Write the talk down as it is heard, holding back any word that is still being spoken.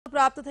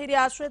પ્રાપ્ત થઈ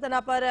રહ્યા છે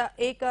તેના પર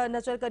એક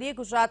નજર કરીએ।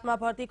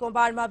 ગુજરાતમાં ભરતી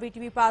કૌભાંડમાં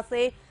વીટીવી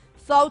પાસે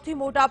સૌથી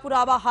મોટા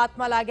પુરાવા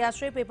હાથમાં લાગ્યા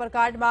છે।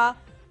 પેપરકાંડમાં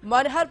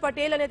મનહર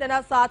પટેલ અને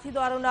તેના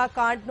સાથીદારોના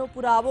કાંડનો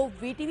પુરાવો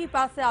વીટીવી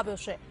પાસે આવ્યો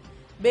છે।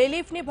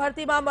 બેલીફની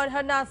ભરતીમાં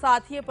મનહરના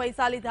સાથીએ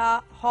પૈસા લીધા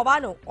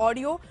હોવાનો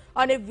ઓડિયો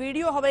અને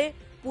વિડીયો હવે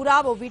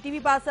પુરાવો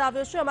વીટીવી પાસે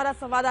આવ્યો છે। અમારા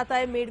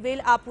સંવાદદાતાએ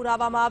મેળવેલ આ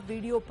પુરાવામાં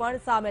વિડીયો પણ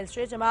સામેલ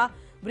છે, જેમાં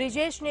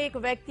બ્રિજેશને એક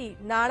વ્યક્તિ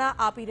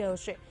નાણાં આપી રહ્યો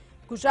છે।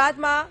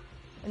 ગુજરાતમાં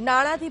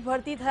નાણાંથી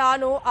ભરતી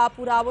થયાનો આ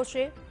પુરાવો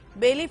છે।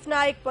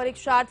 બેલીફના એક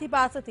પરીક્ષાર્થી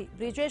પાસેથી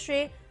બ્રિજેશે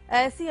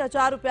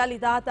 80,000 રૂપિયા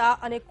લીધા હતા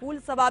અને કુલ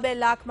 2.5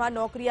 લાખમાં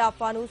નોકરી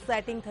આપવાનું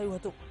સેટિંગ થયું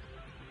હતું।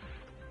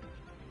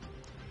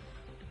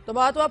 તો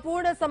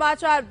મહત્વપૂર્ણ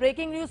સમાચાર,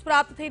 બ્રેકિંગ ન્યૂઝ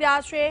પ્રાપ્ત થઈ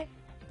રહ્યા છે।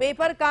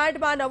 પેપર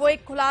કાંડમાં નવો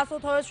એક ખુલાસો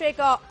થયો છે।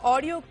 એક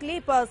ઓડિયો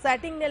ક્લિપ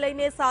સેટિંગને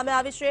લઈને સામે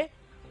આવી છે।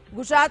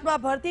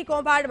 ગુજરાતમાં ભરતી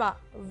કૌભાંડમાં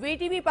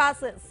વીટીવી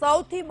પાસે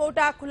સૌથી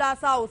મોટા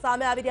ખુલાસાઓ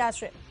સામે આવી રહ્યા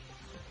છે।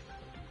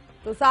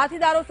 તો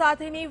સાથીદારો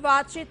સાથેની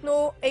વાતચીતનો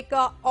એક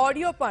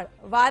ઓડિયો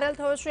પણ વાયરલ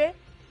થયો છે।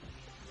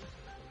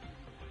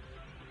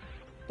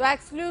 તો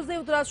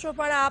એક્સક્લુઝિવ દ્રશ્યો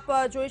પણ આપ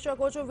જોઈ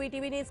શકો છો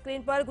વીટીવીની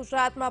સ્ક્રીન પર।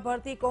 ગુજરાતમાં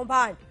ભરતી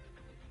કૌભાંડ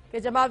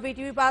કે જેમાં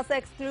વીટીવી પાસે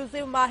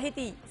એક્સક્લુઝિવ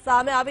માહિતી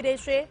સામે આવી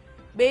રહી છે।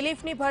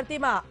 બેલીફની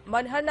ભરતીમાં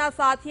મનહરના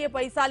સાથીએ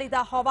પૈસા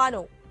લીધા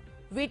હોવાનો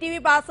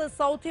વીટીવી પાસે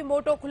સૌથી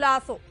મોટો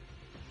ખુલાસો।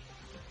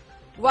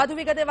 વધુ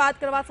વિગતે વાત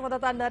કરવા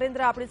સંવાદદાતા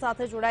નરેન્દ્ર આપણી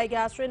સાથે જોડાઈ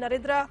ગયા છે।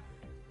 નરેન્દ્ર,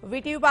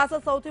 વીટીવી પાસે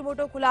સૌથી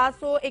મોટો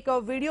ખુલાસો, એક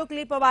વિડીયો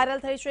ક્લિપ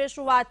વાયરલ થઈ છે,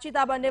 શું વાતચીત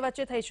આ બંને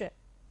વચ્ચે થઈ છે?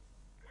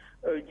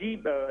 જી,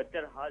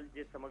 અત્યારે હાલ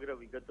જે સમગ્ર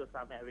વિગતો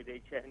સામે આવી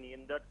રહી છે એની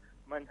અંદર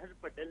મનહર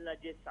પટેલના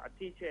જે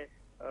સાથી છે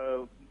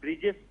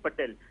બ્રિજેશ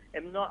પટેલ,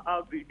 એમનો આ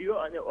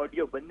વિડીયો અને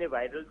ઓડિયો બંને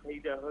વાયરલ થઈ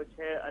રહ્યો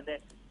છે અને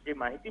જે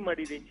માહિતી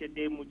મળી રહી છે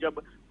તે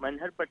મુજબ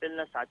મનહર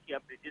પટેલના સાથી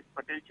આ બ્રિજેશ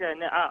પટેલ છે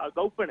અને આ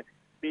અગાઉ પણ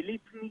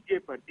બેલીફની જે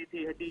ભરતી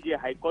થઈ હતી,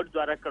 જે હાઈકોર્ટ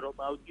દ્વારા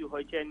કરવામાં આવતી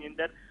હોય છે, એની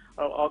અંદર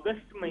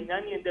ઓગસ્ટ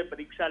મહિનાની અંદર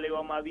પરીક્ષા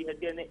લેવામાં આવી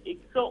હતી અને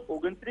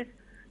 129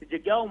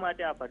 જગ્યાઓ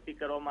માટે આ ભરતી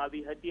કરવામાં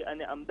આવી હતી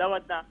અને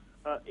અમદાવાદના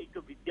એક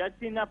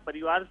વિદ્યાર્થીના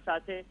પરિવાર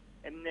સાથે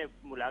એમને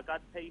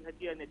મુલાકાત થઈ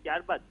હતી અને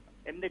ત્યારબાદ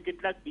એમને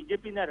કેટલાક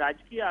બીજેપીના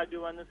રાજકીય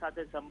આગેવાનો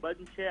સાથે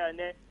સંબંધ છે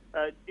અને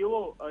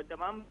તેઓ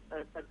તમામ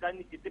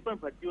સરકારની જેટલી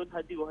પણ ભરતીઓ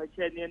થતી હોય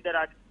છે એની અંદર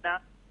આ રીતના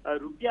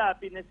રૂપિયા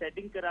આપીને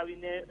સેટિંગ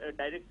કરાવીને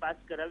ડાયરેક્ટ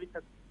પાસ કરાવી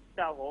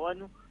શકતા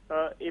હોવાનું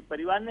એ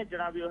પરિવારને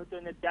જણાવ્યું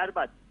હતું અને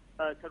ત્યારબાદ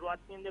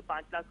શરૂઆતની અંદર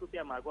 5 લાખ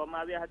રૂપિયા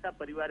માંગવામાં આવ્યા હતા।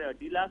 પરિવારે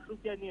 2.5 લાખ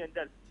રૂપિયાની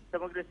અંદર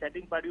સમગ્ર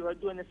સેટિંગ પાડ્યું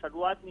હતું અને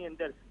શરૂઆતની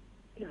અંદર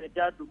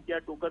 1,000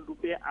 રૂપિયા ટોકન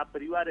રૂપે આ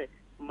પરિવારે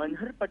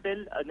મનહર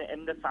પટેલ અને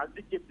એમના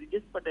સાથી જે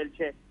બ્રિજેશ પટેલ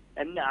છે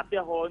એમને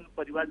આપ્યા હોવાનું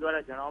પરિવાર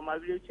દ્વારા જણાવવામાં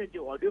આવી રહ્યું છે। જે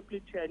ઓડિયો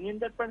ક્લિપ છે એની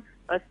અંદર પણ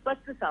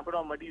સ્પષ્ટ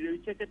સાંભળવા મળી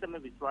રહ્યું છે કે તમે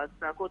વિશ્વાસ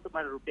રાખો,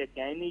 તમારા રૂપિયા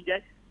ક્યાંય નહીં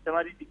જાય,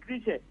 તમારી દીકરી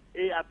છે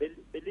એ આ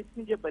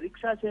બેલીફની જે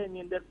પરીક્ષા છે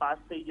એની અંદર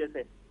પાસ થઈ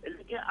જશે।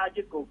 એટલે કે આ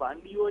જે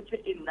કૌભાંડીઓ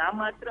છે એ ના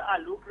માત્ર આ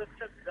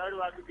લોકરક્ષક દળ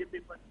વાળું જે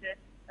પેપર છે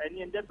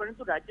એની અંદર,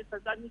 પરંતુ રાજ્ય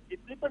સરકારની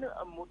જેટલી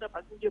પણ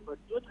મોટાભાગની જે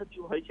ભરતીઓ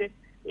થતી હોય છે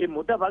એ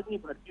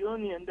મોટાભાગની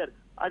ભરતીઓની અંદર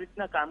આ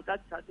રીતના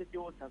કામકાજ સાથે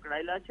તેઓ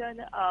સંકળાયેલા છે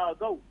અને આ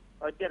અગાઉ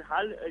અત્યારે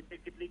હાલ જે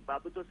કેટલીક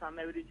બાબતો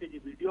સામે આવી રહી છે, જે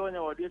વિડીયો અને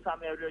ઓડિયો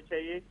સામે આવી રહ્યો છે,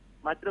 એ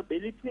માત્ર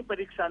બેલીફની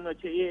પરીક્ષાનો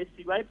છે, એ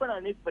સિવાય પણ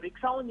અનેક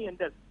પરીક્ષાઓની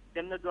અંદર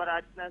તેમના દ્વારા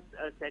આ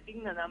રીતના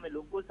સેટિંગના નામે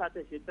લોકો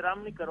સાથે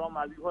છેતરામણી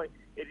કરવામાં આવી હોય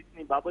એ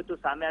રીતની બાબતો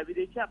સામે આવી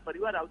રહી છે। આ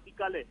પરિવાર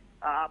આવતીકાલે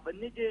આ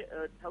બંને જે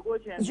ઠગો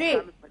છે એમની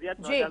સામે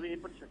ફરિયાદ નોંધાવે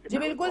એ પણ શક્ય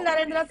છે। બિલકુલ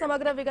નરેન્દ્ર,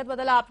 સમગ્ર વિગત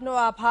બદલ આપનો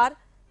આભાર।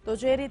 તો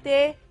જે રીતે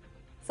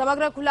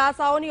સમગ્ર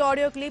ખુલાસાઓની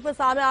ઓડિયો ક્લિપ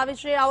સામે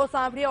આવી છે, આવો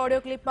સાંભળીએ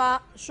ઓડિયો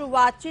ક્લિપમાં શું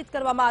વાતચીત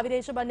કરવામાં આવી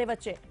રહી છે બંને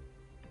વચ્ચે।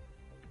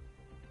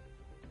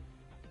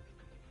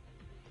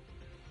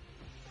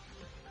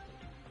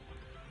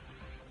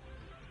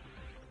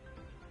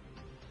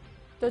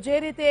 તો જે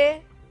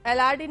રીતે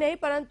LRD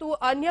નહીં પરંતુ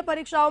અન્ય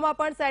પરીક્ષાઓમાં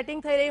પણ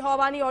સેટિંગ થઈ રહી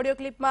હોવાની ઓડિયો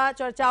ક્લિપમાં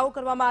ચર્ચાઓ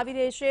કરવામાં આવી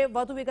રહી છે।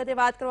 વધુ વિગતે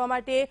વાત કરવા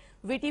માટે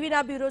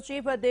વીટીવીના બ્યુરો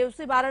ચીફ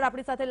દેવસિંહ બારડ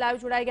આપણી સાથે લાઈવ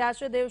જોડાઈ ગયા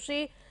છે।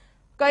 દેવસિંહ,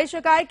 કહી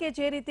શકાય કે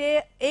જે રીતે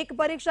એક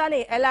પરીક્ષા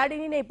નહીં,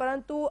 LRDની નહીં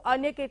પરંતુ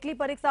અન્ય કેટલી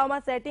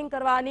પરીક્ષાઓમાં સેટિંગ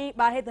કરવાની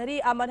બાહેધરી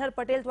આ મનહર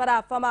પટેલ દ્વારા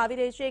આપવામાં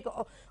આવી રહી છે, એક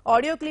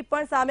ઓડિયો ક્લિપ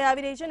પણ સામે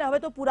આવી રહી છે અને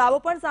હવે તો પુરાવો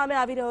પણ સામે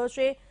આવી રહ્યો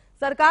છે।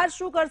 સરકાર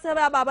શું કરશે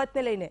હવે આ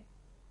બાબતને લઈને?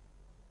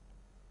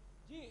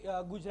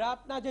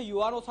 ગુજરાતના જે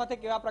યુવાનો સાથે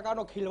કેવા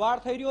પ્રકારનો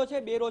ખિલવાડ થઈ રહ્યો છે,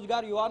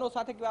 બેરોજગાર યુવાનો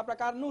સાથે કેવા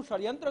પ્રકારનું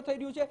ષડયંત્ર થઈ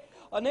રહ્યું છે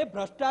અને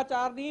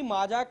ભ્રષ્ટાચારની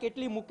માજા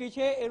કેટલી મૂકી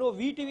છે એનો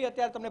વીટીવી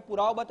અત્યારે તમને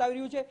પુરાવો બતાવી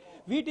રહ્યું છે।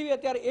 વીટીવી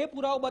અત્યારે એ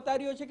પુરાવો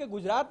બતાવી રહ્યો છે કે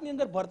ગુજરાતની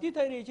અંદર ભરતી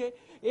થઈ રહી છે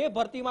એ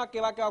ભરતીમાં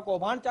કેવા કેવા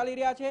કૌભાંડ ચાલી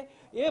રહ્યા છે,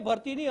 એ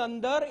ભરતીની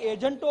અંદર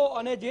એજન્ટો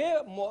અને જે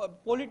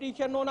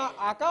પોલિટિશિયનોના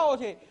આકાઓ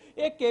છે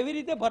એ કેવી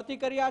રીતે ભરતી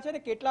કરી રહ્યા છે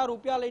અને કેટલા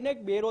રૂપિયા લઈને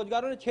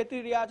બેરોજગારોને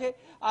છેતરી રહ્યા છે,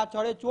 આ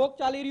ચડે ચોક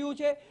ચાલી રહ્યું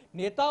છે।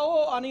 નેતાઓ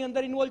આની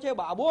અંદર ઇન્વોલ્વ છે,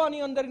 બાબુ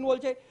આની અંદર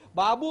ઇન્વોલ્વ છે।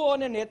 બાબુ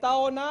અને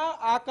નેતાઓના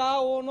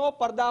આકાઓનો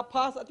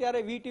પર્દાફાશ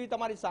અત્યારે વીટીવી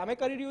તમારી સામે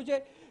કરી રહ્યું છે।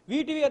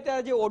 વીટીવી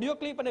અત્યારે જે ઓડિયો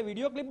ક્લિપ અને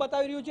વિડીયો ક્લિપ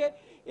બતાવી રહ્યું છે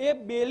એ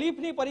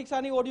બેલીફની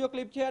પરીક્ષાની ઓડિયો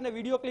ક્લિપ છે અને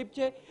વિડીયો ક્લિપ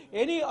છે।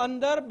 એની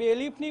અંદર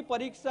બેલીફની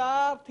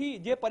પરીક્ષાથી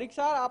જે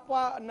પરીક્ષા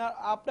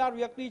આપનાર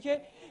વ્યક્તિ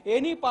છે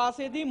એની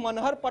પાસેથી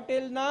મનહર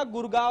પટેલના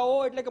ગુરગાઓ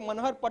એટલે કે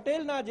મનહર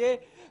પટેલના જે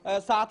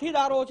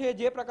સાથીદારો છે,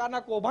 જે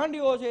પ્રકારના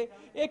કૌભાંડીઓ છે,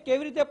 એ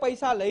કેવી રીતે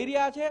પૈસા લઈ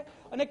રહ્યા છે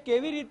અને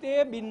કેવી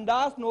રીતે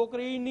બિંદાસ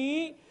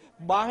નોકરીની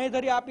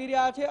બાહેધરી આપી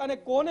રહ્યા છે અને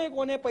કોને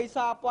કોને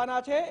પૈસા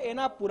આપવાના છે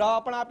એના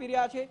પુરાવા પણ આપી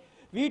રહ્યા છે.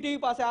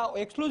 વીટીવી પાસે આ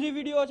એક્સક્લુઝિવ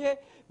વિડીયો છે,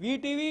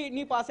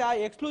 વીટીવીની પાસે આ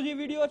એક્સક્લુઝિવ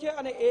વિડીયો છે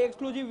અને એ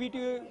એક્સક્લુઝિવ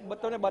વિડીયો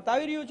તમને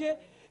બતાવી રહ્યું છે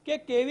કે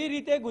કેવી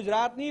રીતે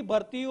ગુજરાતની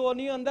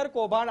ભરતીઓની અંદર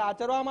કૌભાંડ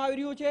આચરવામાં આવી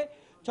રહ્યું છે,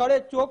 છડે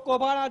ચોક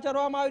કૌભાંડ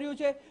આચરવામાં આવી રહ્યું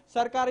છે.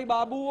 સરકારી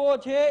બાબુઓ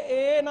છે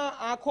એના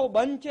આંખો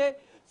બંધ છે,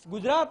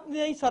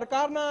 ગુજરાતની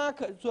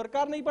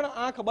સરકારની પણ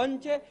આંખ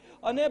બંધ છે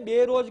અને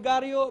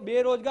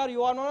બેરોજગાર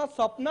યુવાનોના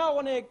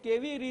સપનાઓને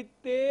કેવી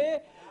રીતે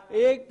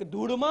એક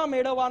ધૂળમાં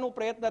મેળવવાનો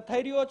પ્રયત્ન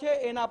થઈ રહ્યો છે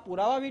એના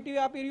પુરાવા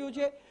વીટીવી આપી રહ્યું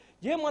છે.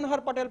 જે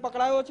મનહર પટેલ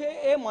પકડાયો છે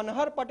એ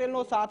મનહર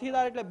પટેલનો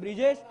સાથીદાર એટલે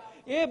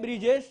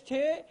બ્રિજેશ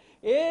છે.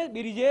 એ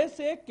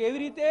બ્રિજેશે કેવી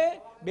રીતે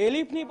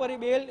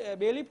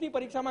બેલીફની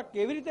પરીક્ષામાં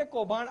કેવી રીતે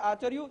કૌભાંડ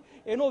આચર્યું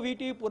એનો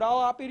વીટીવી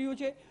પુરાવો આપી રહ્યું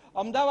છે.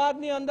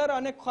 અમદાવાદની અંદર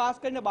અને ખાસ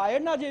કરીને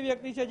બાયડના જે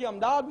વ્યક્તિ છે જે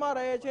અમદાવાદમાં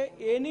રહે છે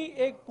એની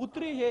એક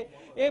પુત્રી છે,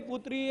 એ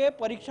પુત્રીએ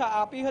પરીક્ષા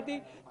આપી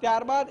હતી.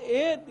 ત્યારબાદ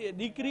એ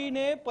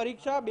દીકરીને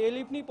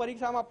બેલીફની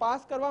પરીક્ષામાં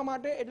પાસ કરવા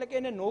માટે એટલે કે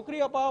એને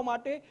નોકરી અપાવવા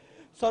માટે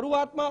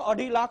શરૂઆતમાં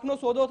 2.5 લાખનો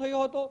સોદો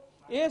થયો હતો.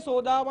 એ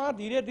સોદામાં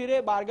ધીરે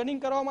ધીરે બાર્ગેનિંગ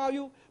કરવામાં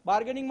આવ્યું.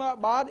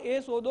 બાર્ગેનિંગમાં બાદ એ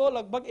સોદો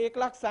લગભગ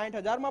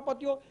 1,60,000માં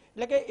પત્યો.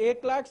 એટલે કે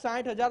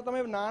 1,60,000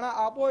 તમે નાણાં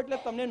આપો એટલે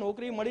તમને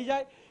નોકરી મળી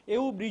જાય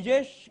એવું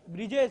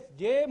બ્રિજેશ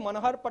જે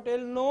મનહર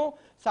પટેલનો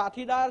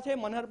સાથીદાર છે,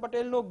 મનહર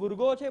પટેલનો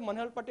ગુરગો છે,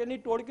 મનહર પટેલની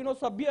ટોળકીનો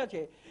સભ્ય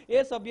છે,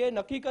 એ સભ્યએ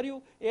નક્કી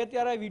કર્યું. એ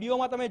અત્યારે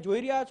વિડીયોમાં તમે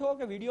જોઈ રહ્યા છો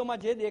કે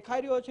વિડીયોમાં જે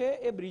દેખાઈ રહ્યો છે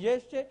એ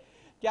બ્રિજેશ છે.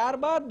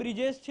 ત્યારબાદ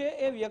બ્રિજેશ છે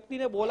એ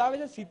વ્યક્તિને બોલાવે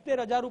છે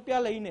 70,000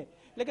 રૂપિયા લઈને,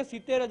 એટલે કે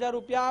 70,000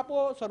 રૂપિયા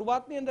આપો,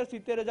 શરૂઆતની અંદર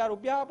 70,000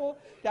 રૂપિયા આપો,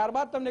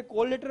 ત્યારબાદ તમને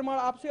કોલ લેટર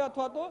આપશે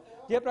અથવા તો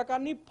જે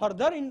પ્રકારની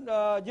ફર્ધર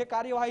જે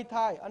કાર્યવાહી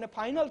થાય અને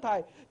ફાઇનલ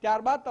થાય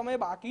ત્યારબાદ તમે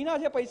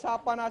બાકીના જે પૈસા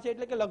આપવાના છે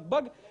એટલે કે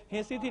લગભગ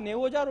 80,000 થી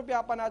 90,000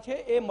 રૂપિયા આપવાના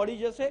છે એ મળી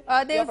જશે.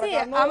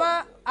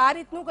 આમાં આ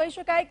રીતનું કહી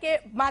શકાય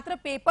કે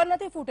માત્ર પેપર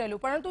નથી ફૂટેલું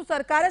પરંતુ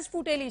સરકાર જ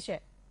ફૂટેલી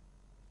છે.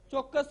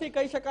 ચોક્કસથી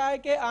કહી શકાય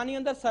કે આની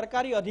અંદર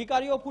સરકારી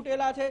અધિકારીઓ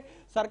ફૂટેલા છે,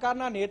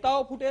 સરકારના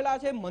નેતાઓ ફૂટેલા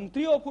છે,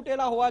 મંત્રીઓ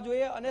ફૂટેલા હોવા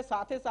જોઈએ અને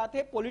સાથે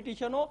સાથે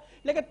પોલિટિશિયનો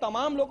એટલે કે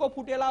તમામ લોકો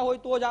ફૂટેલા હોય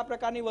તો જ આ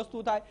પ્રકારની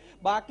વસ્તુ થાય.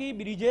 બાકી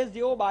બ્રિજેશ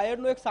જેવો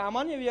બાયડનો એક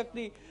સામાન્ય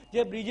વ્યક્તિ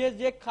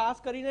જે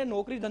ખાસ કરીને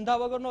નોકરી ધંધા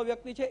વગરનો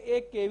વ્યક્તિ છે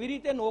એ કેવી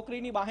રીતે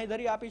નોકરીની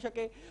બાહેધરી આપી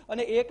શકે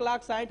અને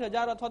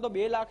 1,60,000 અથવા તો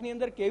 2 લાખની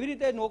અંદર કેવી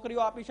રીતે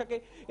નોકરીઓ આપી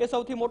શકે એ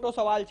સૌથી મોટો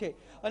સવાલ છે.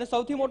 અને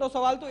સૌથી મોટો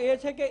સવાલ તો એ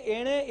છે કે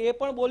એણે એ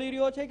પણ બોલી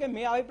રહ્યો છે કે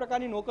મેં આવી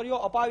પ્રકારની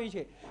નોકરીઓ અપાવી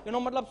છે. એનો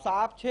મતલબ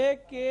સાફ છે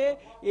કે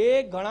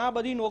એ ઘણા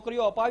બધી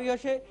નોકરીઓ અપાવી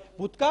હશે.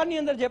 ભૂતકાળની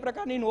અંદર જે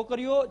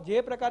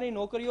પ્રકારની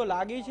નોકરીઓ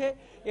લાગી છે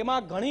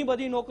એમાં ઘણી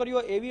બધી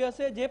નોકરીઓ એવી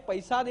હશે જે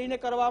પૈસા દઈને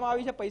કરવામાં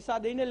આવી છે, પૈસા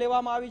દઈને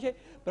લેવામાં આવી છે,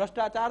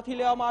 ભ્રષ્ટાચારથી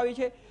લેવામાં આવી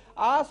છે.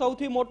 આ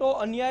સૌથી મોટો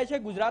અન્યાય છે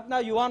ગુજરાતના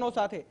યુવાનો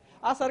સાથે.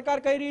 આ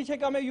સરકાર કહી રહી છે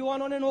કે અમે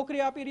યુવાનોને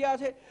નોકરી આપી રહ્યા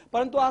છે,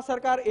 પરંતુ આ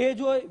સરકાર એ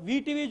જોઈ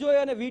વીટીવી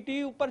જોઈ અને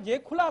વીટીવી ઉપર જે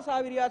ખુલાસા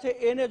આવી રહ્યા છે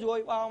એને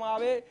જોવામાં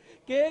આવે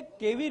કે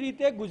કેવી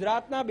રીતે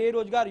ગુજરાતના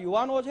બેરોજગાર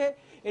યુવાનો છે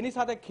એની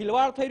સાથે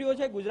ખિલવાડ થઈ રહ્યો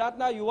છે.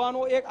 ગુજરાતના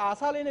યુવાનો એક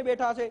આશા લઈને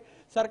બેઠા છે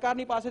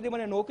સરકારની પાસેથી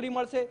મને નોકરી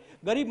મળશે.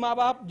 ગરીબ મા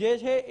બાપ જે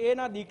છે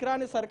એના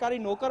દીકરાને સરકારી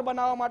નોકર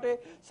બનાવવા માટે,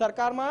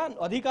 સરકારમાં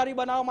અધિકારી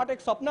બનાવવા માટે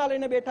એક સપના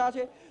લઈને બેઠા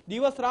છે.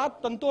 દિવસ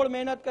રાત તનતોડ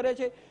મહેનત કરે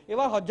છે.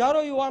 એવા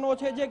હજારો યુવાનો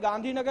છે જે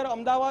ગાંધીનગર,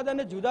 અમદાવાદ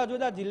અને જુદા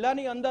જુદા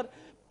જિલ્લાની અંદર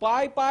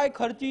પાય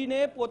ખર્ચીને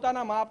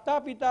પોતાના માતા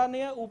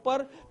પિતાને ઉપર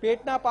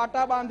પેટના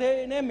પાટા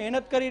બાંધીને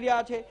મહેનત કરી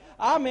રહ્યા છે.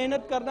 આ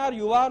મહેનત કરનાર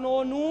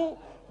યુવાનોનું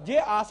જે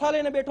આશા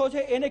લઈને બેઠો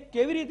છે એને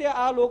કેવી રીતે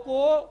આ લોકો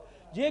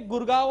જે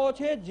ગુરગાઓ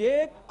છે,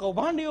 જે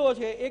કૌભાંડીઓ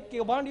છે, એ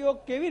કૌભાંડીઓ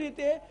કેવી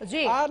રીતે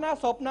આના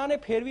સપનાને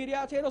ફેરવી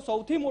રહ્યા છે એનો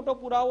સૌથી મોટો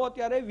પુરાવો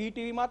અત્યારે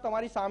વીટીવીમાં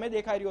તમારી સામે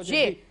દેખાઈ રહ્યો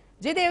છે.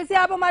 જી દેવસી,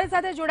 આપ અમારી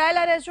સાથે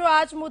જોડાયેલા રહેશો.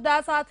 આ જ મુદ્દા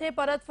સાથે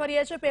પરત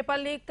ફરીએ છીએ. પેપર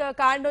લીક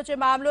કાંડનો જે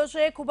મામલો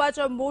છે, ખૂબ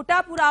જ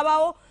મોટા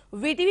પુરાવાઓ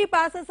વીટીવી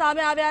પાસે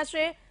સામે આવ્યા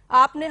છે.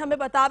 આપને અમે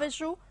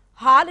બતાવીશું.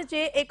 હાલ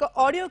જે એક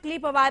ઓડિયો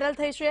ક્લિપ વાયરલ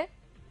થઈ છે,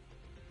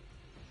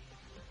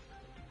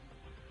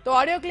 તો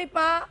ઓડિયો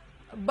ક્લિપમાં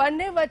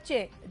બંને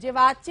વચ્ચે જે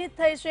વાતચીત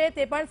થઈ છે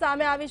તે પણ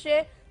સામે આવી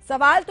છે.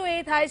 સવાલ તો એ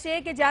થાય છે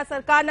કે જ્યાં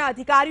સરકારના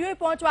અધિકારીઓએ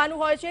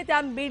પહોંચવાનું હોય છે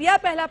ત્યાં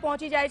મીડિયા પહેલા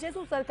પહોંચી જાય છે.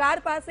 શું સરકાર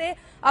પાસે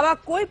આવા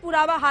કોઈ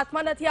પુરાવા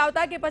હાથમાં નથી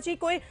આવતા કે પછી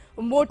કોઈ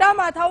મોટા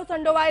માથાઓ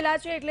સંડોવાયેલા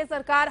છે એટલે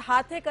સરકાર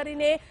હાથે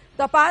કરીને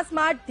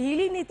તપાસમાં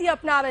ઢીલી નીતિ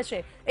અપનાવે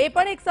છે? એ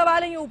પણ એક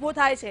સવાલ અહીં ઉભો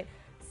થાય છે.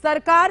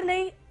 સરકાર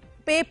નહીં,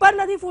 પેપર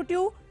નથી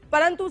ફૂટ્યું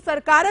પરંતુ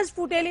સરકાર જ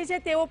ફૂટેલી છે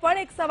તેવો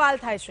પણ એક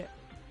સવાલ થાય છે.